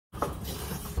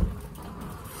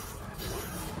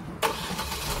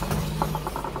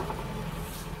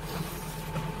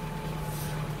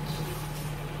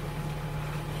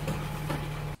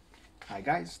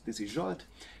guys, this is Zsolt.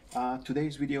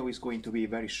 Today's video is going to be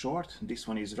very short. This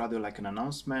one is rather like an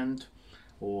announcement,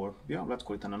 or yeah, let's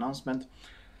call it an announcement.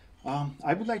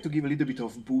 I would like to give a little bit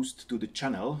of boost to the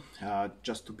channel,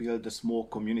 just to build a small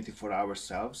community for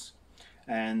ourselves.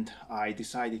 And I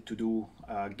decided to do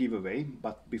a giveaway,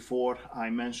 but before I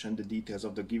mention the details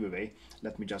of the giveaway,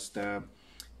 let me just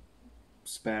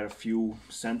spare a few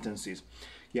sentences.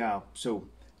 Yeah, so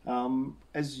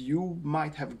as you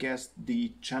might have guessed,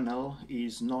 the channel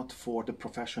is not for the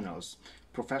professionals.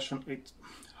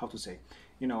 How to say,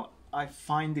 you know, I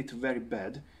find it very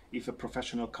bad if a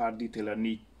professional car detailer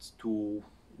needs to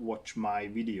watch my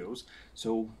videos.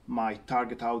 So my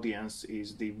target audience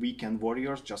is the weekend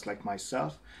warriors, just like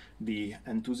myself, the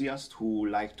enthusiasts who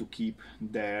like to keep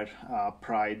their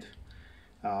pride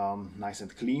nice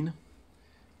and clean.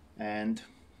 And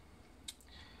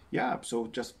yeah, so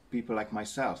just people like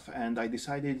myself. And I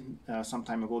decided some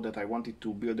time ago that I wanted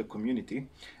to build a community,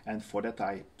 and for that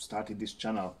I started this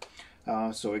channel.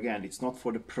 So again, it's not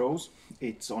for the pros,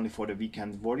 it's only for the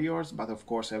weekend warriors, but of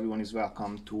course everyone is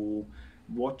welcome to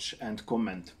watch and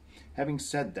comment. Having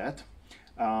said that,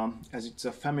 as it's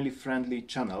a family-friendly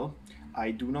channel,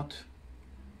 I do not,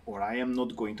 or I am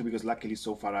not going to, because luckily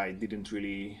so far I didn't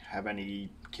really have any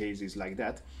cases like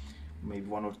that, maybe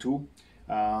one or two.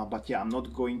 But yeah, I'm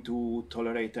not going to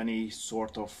tolerate any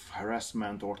sort of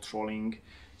harassment or trolling.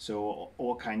 So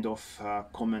all kind of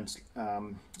comments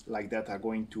like that are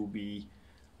going to be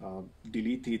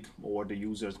deleted, or the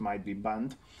users might be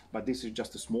banned. But this is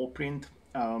just a small print.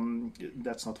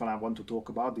 That's not what I want to talk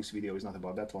about. This video is not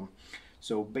about that one.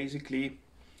 So basically,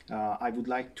 I would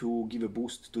like to give a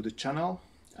boost to the channel,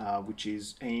 which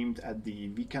is aimed at the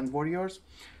weekend warriors.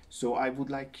 So I would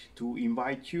like to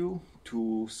invite you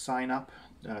to sign up,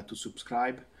 to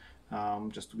subscribe,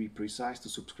 just to be precise, to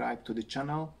subscribe to the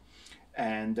channel,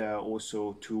 and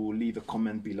also to leave a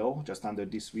comment below, just under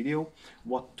this video.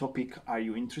 What topic are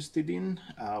you interested in?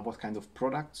 What kind of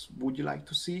products would you like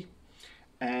to see?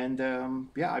 And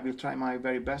yeah, I will try my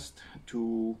very best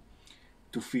to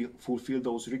fulfill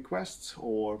those requests,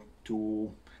 or to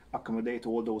accommodate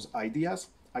all those ideas.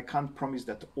 I can't promise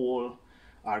that all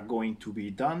are going to be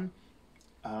done.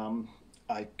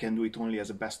 I can do it only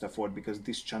as a best effort, because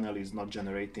this channel is not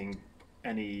generating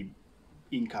any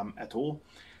income at all.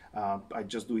 I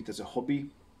just do it as a hobby.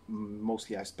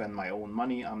 Mostly I spend my own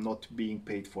money. I'm not being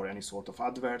paid for any sort of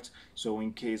adverts. So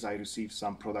in case I receive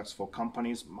some products for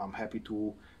companies, I'm happy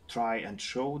to try and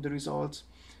show the results.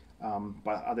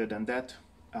 But other than that,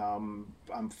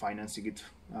 I'm financing it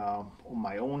on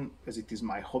my own, as it is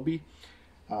my hobby.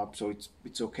 So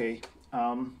it's okay.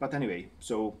 But anyway,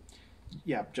 so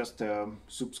yeah, just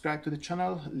subscribe to the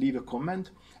channel, leave a comment,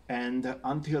 and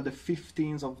until the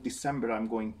 15th of December I'm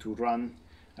going to run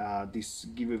this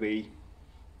giveaway,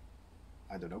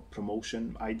 I don't know,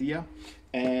 promotion idea.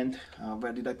 And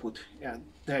where did I put? Yeah,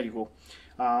 there you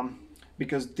go.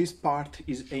 Because this part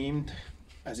is aimed,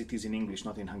 as it is in English,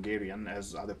 not in Hungarian,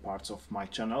 as other parts of my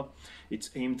channel.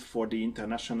 It's aimed for the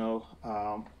international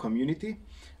community,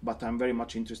 but I'm very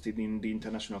much interested in the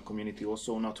international community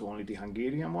also, not only the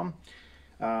Hungarian one.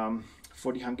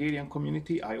 For the Hungarian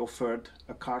community, I offered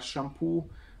a car shampoo,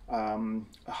 a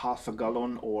half a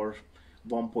gallon or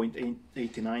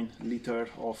 1.89 liter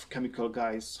of Chemical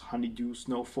Guys Honeydew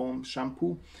Snow Foam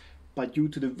shampoo. But due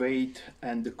to the weight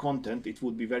and the content, it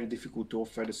would be very difficult to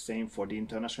offer the same for the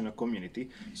international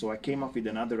community. So I came up with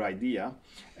another idea,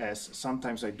 as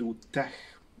sometimes I do tech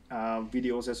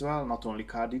videos as well, not only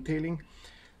car detailing.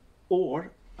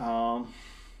 Or,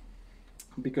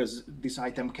 because this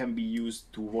item can be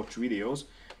used to watch videos,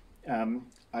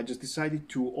 I just decided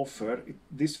to offer,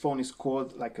 this phone is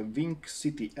called like a Wink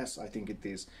City S, I think it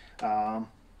is. Yeah,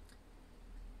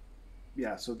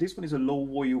 so this one is a low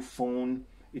volume phone.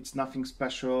 It's nothing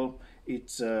special.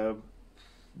 It's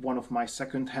one of my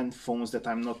second-hand phones that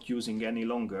I'm not using any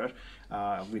longer,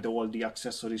 with all the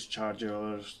accessories,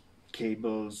 chargers,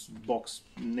 cables, box,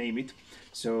 name it.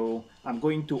 So I'm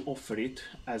going to offer it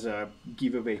as a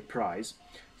giveaway prize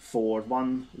for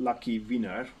one lucky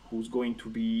winner who's going to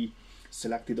be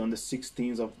selected on the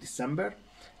 16th of December.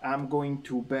 I'm going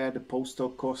to bear the postal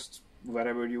costs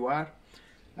wherever you are.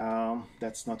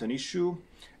 That's not an issue.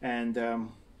 And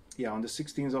yeah, on the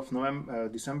 16th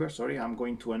of December, sorry, I'm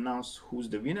going to announce who's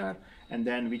the winner, and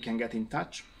then we can get in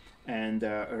touch and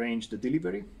arrange the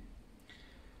delivery.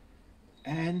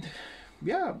 And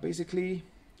yeah, basically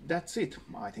that's it,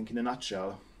 I think, in a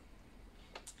nutshell.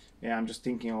 Yeah, I'm just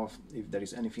thinking of if there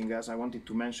is anything else I wanted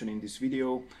to mention in this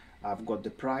video. I've got the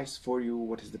price for you.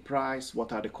 What is the price?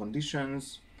 What are the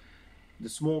conditions? The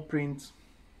small print.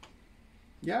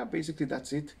 Yeah, basically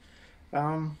that's it.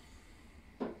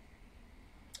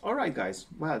 Alright guys,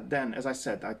 well then, as I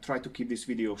said, I try to keep this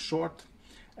video short,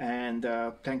 and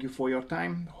thank you for your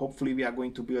time. Hopefully we are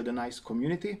going to build a nice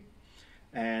community,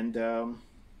 and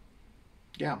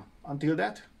yeah, until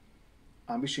that,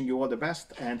 I'm wishing you all the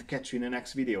best and catch you in the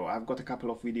next video. I've got a couple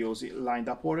of videos lined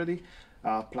up already,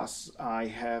 plus I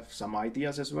have some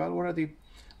ideas as well already.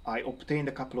 I obtained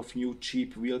a couple of new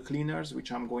cheap wheel cleaners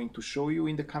which I'm going to show you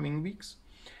in the coming weeks.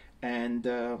 And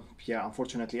yeah,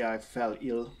 unfortunately I fell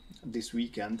ill this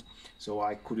weekend, so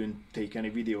I couldn't take any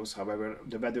videos. However,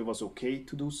 the weather was okay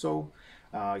to do so.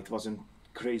 It wasn't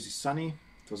crazy sunny.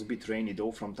 It was a bit rainy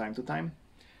though from time to time.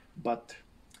 But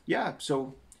yeah,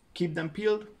 so keep them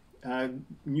peeled.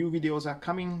 New videos are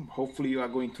coming. Hopefully you are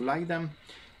going to like them.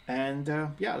 And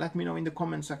yeah, let me know in the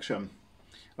comment section.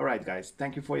 Alright guys,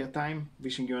 thank you for your time.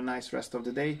 Wishing you a nice rest of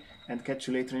the day, and catch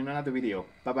you later in another video.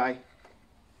 Bye bye.